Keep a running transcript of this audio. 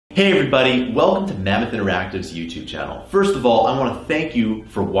Hey everybody, welcome to Mammoth Interactive's YouTube channel. First of all, I want to thank you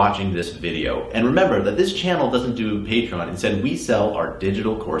for watching this video. And remember that this channel doesn't do Patreon. Instead, we sell our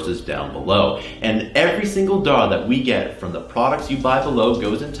digital courses down below. And every single dollar that we get from the products you buy below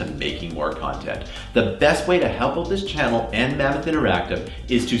goes into making more content. The best way to help out this channel and Mammoth Interactive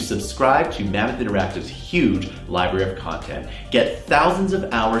is to subscribe to Mammoth Interactive's huge library of content. Get thousands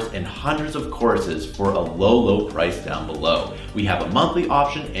of hours and hundreds of courses for a low price down below. We have a monthly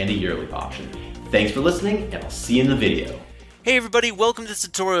option and a yearly option. Thanks for listening, and I'll see you in the video. Hey everybody, welcome to this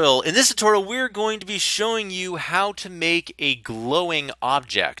tutorial. In this tutorial, we're going to be showing you how to make a glowing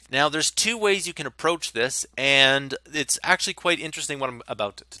object. Now, there's two ways you can approach this, and it's actually quite interesting what I'm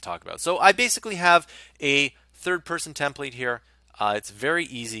about to talk about. So I basically have a third-person template here. It's very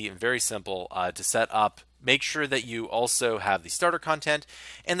easy and very simple to set up. Make sure that you also have the starter content.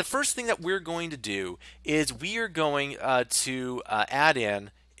 And the first thing that we're going to do is we are going to add in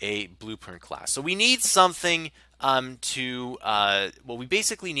a blueprint class. So we need something we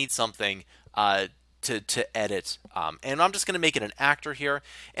basically need something to edit. And I'm just going to make it an actor here,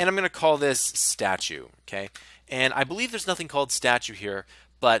 and I'm going to call this statue, okay? And I believe there's nothing called statue here,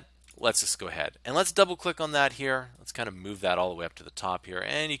 but let's just go ahead and let's double click on that here. Let's kind of move that all the way up to the top here,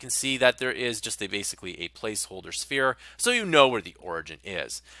 and you can see that there is just basically a placeholder sphere, so you know where the origin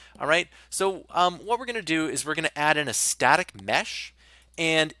is. All right, so what we're going to do is we're going to add in a static mesh,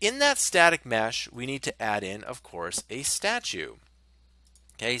 and in that static mesh we need to add in, of course, a statue.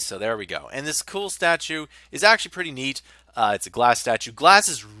 Okay, so there we go, and this cool statue is actually pretty neat. It's a glass statue. Glass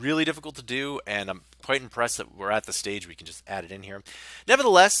is really difficult to do, and I'm quite impressed that we're at the stage we can just add it in here.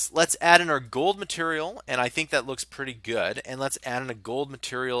 Nevertheless, let's add in our gold material, and I think that looks pretty good. And let's add in a gold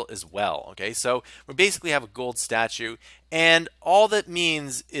material as well. Okay, so we basically have a gold statue, and all that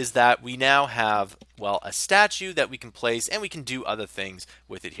means is that we now have, well, a statue that we can place, and we can do other things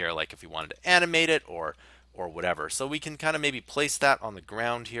with it here, like if we wanted to animate it or whatever. So we can kind of maybe place that on the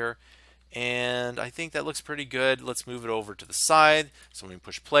ground here. And I think that looks pretty good. Let's move it over to the side. So when we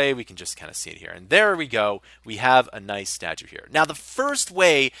push play, we can just kind of see it here. And there we go. We have a nice statue here. Now, the first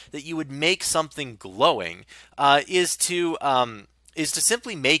way that you would make something glowing is to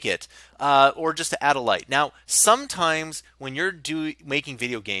simply make it or just to add a light. Now, sometimes when you're making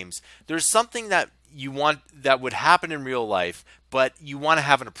video games, there's something that you want that would happen in real life, but you want to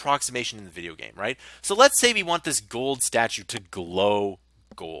have an approximation in the video game, right? So let's say we want this gold statue to glow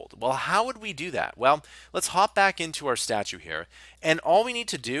gold. Well, how would we do that? Well, let's hop back into our statue here, and all we need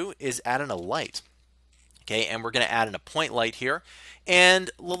to do is add in a light. Okay, and we're going to add in a point light here,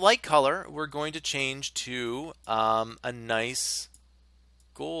 and the light color we're going to change to a nice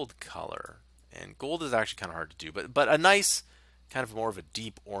gold color. And gold is actually kind of hard to do, but a nice kind of more of a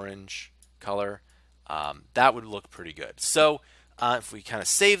deep orange color. That would look pretty good. So if we kind of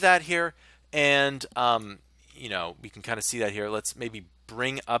save that here, and you know, we can kind of see that here. Let's maybe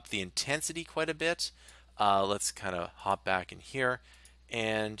bring up the intensity quite a bit. Let's kind of hop back in here,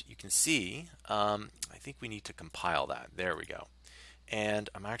 and you can see I think we need to compile that. There we go. And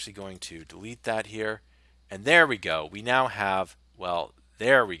I'm actually going to delete that here, and there we go. We now have, well,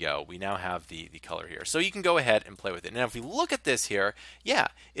 there we go. We now have the color here. So you can go ahead and play with it. Now if we look at this here, yeah,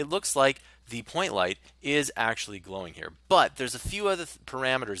 it looks like the point light is actually glowing here. But there's a few other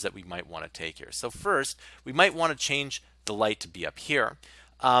parameters that we might want to take here. So first, we might want to change the light to be up here.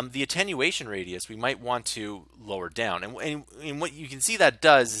 The attenuation radius we might want to lower down. And what you can see that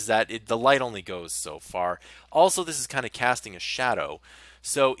does is that the light only goes so far. Also, this is kind of casting a shadow.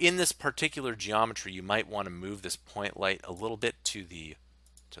 So in this particular geometry, you might want to move this point light a little bit to the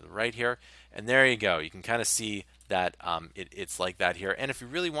right here, and there you go. You can kind of see that it's like that here, and if you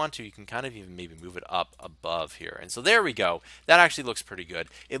really want to, you can kind of even maybe move it up above here. And so there we go. That actually looks pretty good.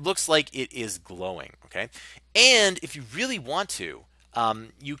 It looks like it is glowing. Okay, and if you really want to,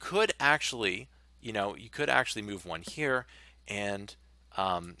 you could actually, move one here, and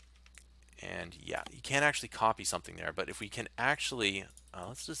yeah, you can't actually copy something there, but if we can actually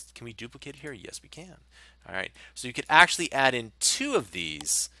can we duplicate it here? Yes, we can. All right, so you could actually add in two of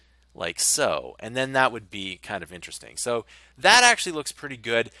these like so, and then that would be kind of interesting. So that actually looks pretty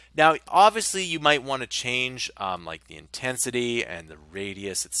good. Now, obviously, you might want to change like the intensity and the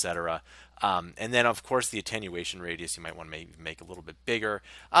radius, etc. And then, of course, the attenuation radius you might want to maybe make a little bit bigger.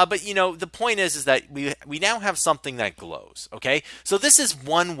 But you know, the point is that we now have something that glows. Okay, so this is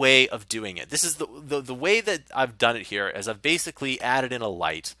one way of doing it. This is the way that I've done it here, is I've basically added in a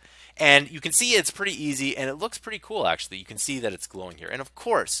light. And you can see it's pretty easy, and it looks pretty cool, actually. You can see that it's glowing here. And of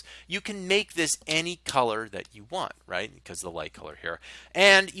course, you can make this any color that you want, right? Because the light color here.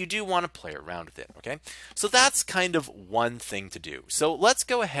 And you do want to play around with it, okay? So that's kind of one thing to do. So let's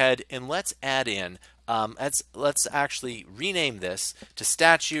go ahead and let's add in, let's actually rename this to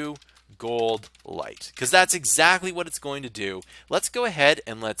statue gold light, because that's exactly what it's going to do. Let's go ahead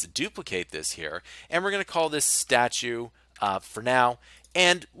and let's duplicate this here, and we're going to call this statue for now,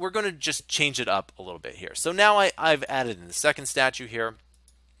 and we're going to just change it up a little bit here. So now I've added in the second statue here,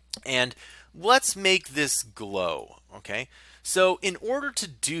 and let's make this glow, okay? So in order to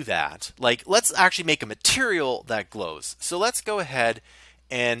do that, like, let's actually make a material that glows. So let's go ahead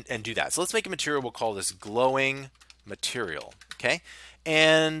and do that. So let's make a material, we'll call this glowing material, okay?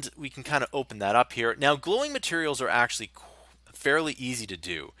 And we can kind of open that up here. Now, glowing materials are actually fairly easy to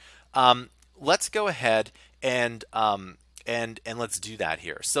do. Let's go ahead and let's do that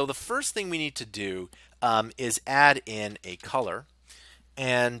here. So the first thing we need to do is add in a color,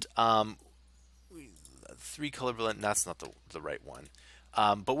 and 3 color blend. That's not the right one.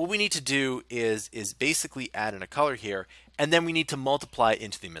 But what we need to do is basically add in a color here, and then we need to multiply it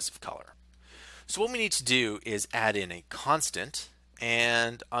into the emissive color. So what we need to do is add in a constant.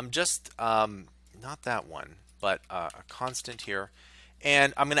 And I'm just, not that one, but a constant here.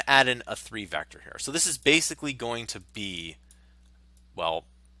 And I'm going to add in a 3 vector here. So this is basically going to be, well,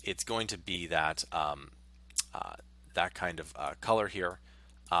 it's going to be that, that kind of color here.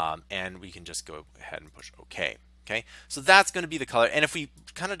 And we can just go ahead and push OK. Okay, so that's going to be the color. And if we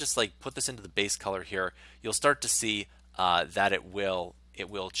kind of just like put this into the base color here, you'll start to see that it will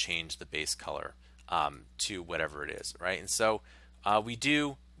change the base color to whatever it is, right? And so we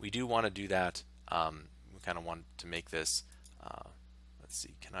do want to do that. We kind of want to make this, let's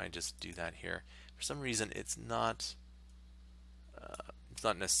see, can I just do that here? For some reason it's not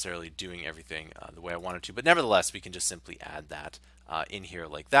necessarily doing everything the way I wanted to, but nevertheless we can just simply add that in here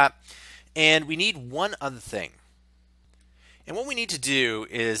like that. And we need one other thing. And what we need to do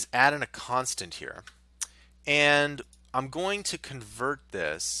is add in a constant here. And I'm going to convert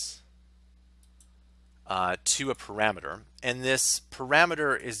this to a parameter, and this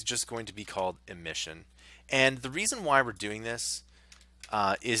parameter is just going to be called emission. And the reason why we're doing this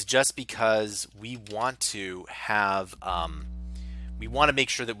is just because we want to have we want to make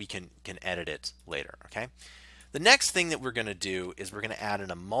sure that we can edit it later. Okay. The next thing that we're going to do is we're going to add in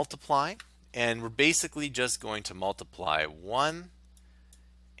a multiply, and we're basically just going to multiply 1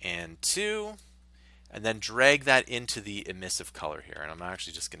 and 2. And then drag that into the emissive color here. And I'm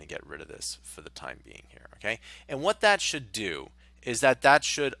actually just going to get rid of this for the time being here. Okay. And what that should do is that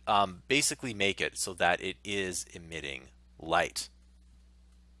should basically make it so that it is emitting light.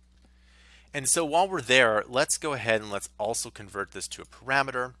 And so while we're there, let's go ahead and let's also convert this to a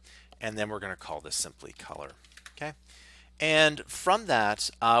parameter. And then we're going to call this simply color. Okay. And from that,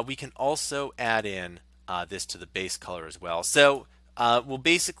 we can also add in this to the base color as well. So we'll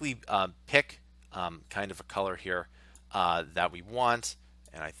basically pick kind of a color here that we want,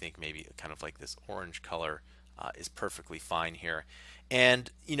 and I think maybe kind of like this orange color is perfectly fine here.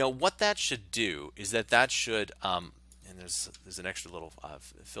 And you know what that should do is that should and there's an extra little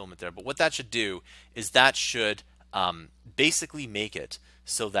filament there, but what that should do is that should basically make it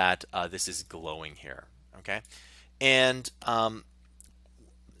so that this is glowing here. Okay, and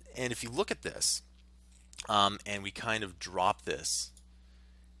if you look at this and we kind of drop this.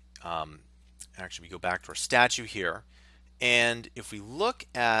 Actually, we go back to our statue here, and if we look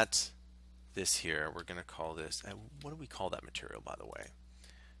at this here, we're going to call this, what do we call that material, by the way?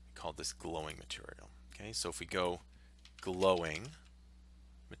 We call this glowing material. Okay, so if we go glowing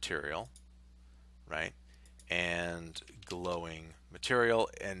material, right, and glowing material,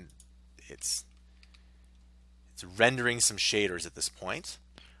 and it's rendering some shaders at this point,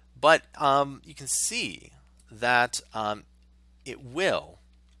 but you can see that it will,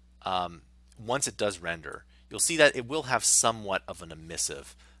 once it does render, you'll see that it will have somewhat of an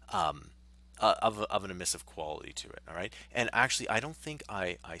emissive of an emissive quality to it. All right, and actually I don't think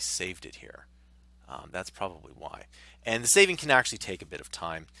I saved it here. That's probably why. And the saving can actually take a bit of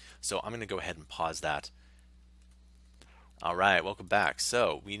time, so I'm going to go ahead and pause that. All right, welcome back.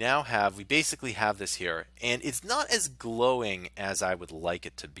 So we basically have this here, and it's not as glowing as I would like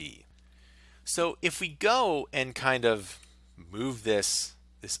it to be. So if we go and kind of move this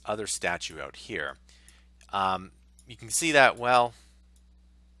other statue out here, you can see that, well,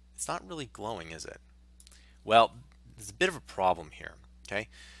 it's not really glowing, is it? Well, there's a bit of a problem here. Okay,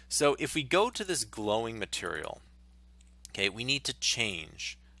 so if we go to this glowing material, okay, we need to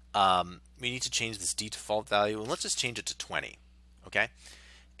change this default value, and let's just change it to 20. Okay,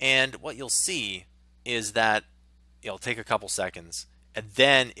 and what you'll see is that it'll take a couple seconds, and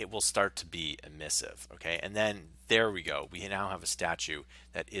then it will start to be emissive. Okay, and then there we go. We now have a statue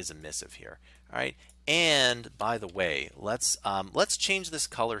that is emissive here. All right. And by the way, let's change this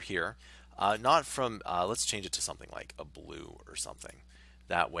color here. Not from let's change it to something like a blue or something.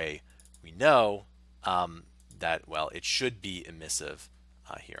 That way we know that, well, it should be emissive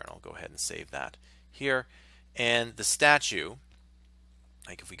here. And I'll go ahead and save that here. And the statue,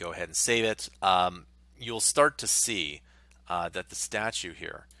 like if we go ahead and save it, you'll start to see that the statue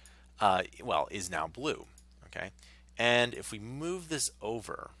here, well, is now blue. Okay. And if we move this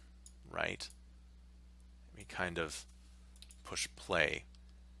over, right, we kind of push play.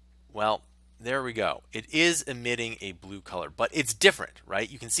 Well, there we go. It is emitting a blue color, but it's different, right?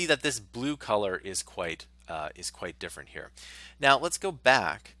 You can see that this blue color is quite different here. Now let's go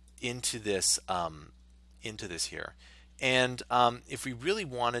back into this here, and if we really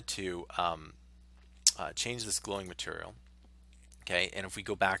wanted to change this glowing material, okay, and if we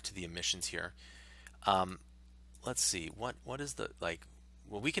go back to the emissions here, let's see what is the like.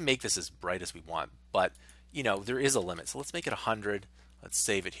 Well, we can make this as bright as we want, but you know there is a limit. So let's make it 100. Let's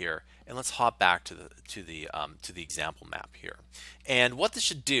save it here, and let's hop back to the example map here. And what this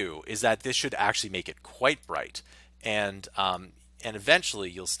should do is that this should actually make it quite bright, and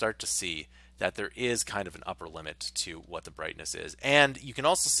eventually you'll start to see that there is kind of an upper limit to what the brightness is, and you can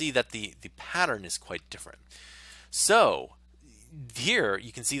also see that the pattern is quite different. So here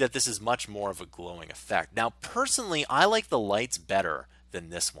you can see that this is much more of a glowing effect. Now personally, I like the lights better than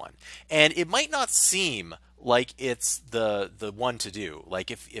this one, and it might not seem like it's the one to do. Like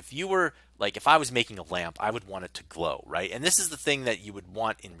if you were, like if I was making a lamp, I would want it to glow, right? And this is the thing that you would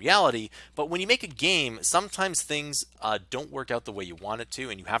want in reality, but when you make a game, sometimes things don't work out the way you want it to,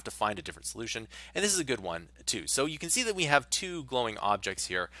 and you have to find a different solution, and this is a good one too. So you can see that we have two glowing objects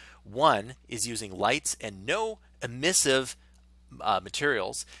here. One is using lights and no emissive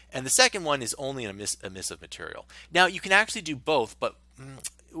materials, and the second one is only an emissive material. Now you can actually do both, but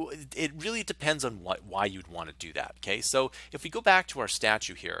it really depends on why you'd want to do that. Okay, so if we go back to our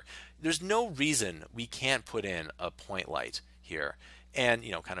statue here, there's no reason we can't put in a point light here, and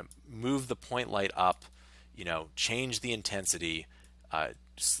you know, kind of move the point light up, you know, change the intensity,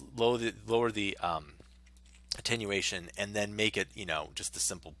 lower the attenuation, and then make it, you know, just a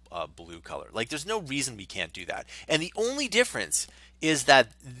simple blue color. Like there's no reason we can't do that. And the only difference is that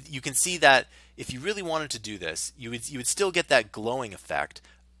you can see that if you really wanted to do this, you would still get that glowing effect,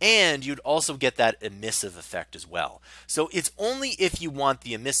 and you'd also get that emissive effect as well. So it's only if you want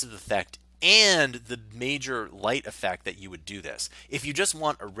the emissive effect and the major light effect that you would do this. If you just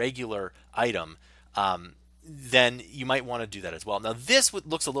want a regular item, then you might want to do that as well. Now this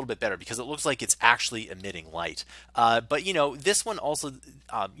looks a little bit better because it looks like it's actually emitting light. But you know, this one also,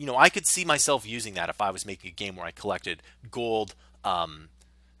 you know, I could see myself using that if I was making a game where I collected gold.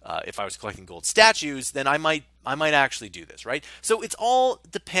 If I was collecting gold statues, then I might actually do this, right? So it's all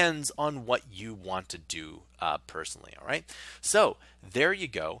depends on what you want to do personally. All right. So there you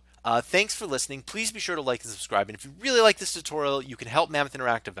go. Thanks for listening. Please be sure to like and subscribe. And if you really like this tutorial, you can help Mammoth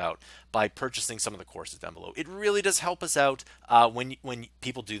Interactive out by purchasing some of the courses down below. It really does help us out when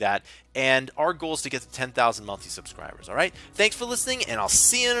people do that. And our goal is to get to 10,000 monthly subscribers. All right. Thanks for listening, and I'll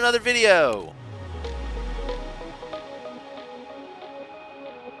see you in another video.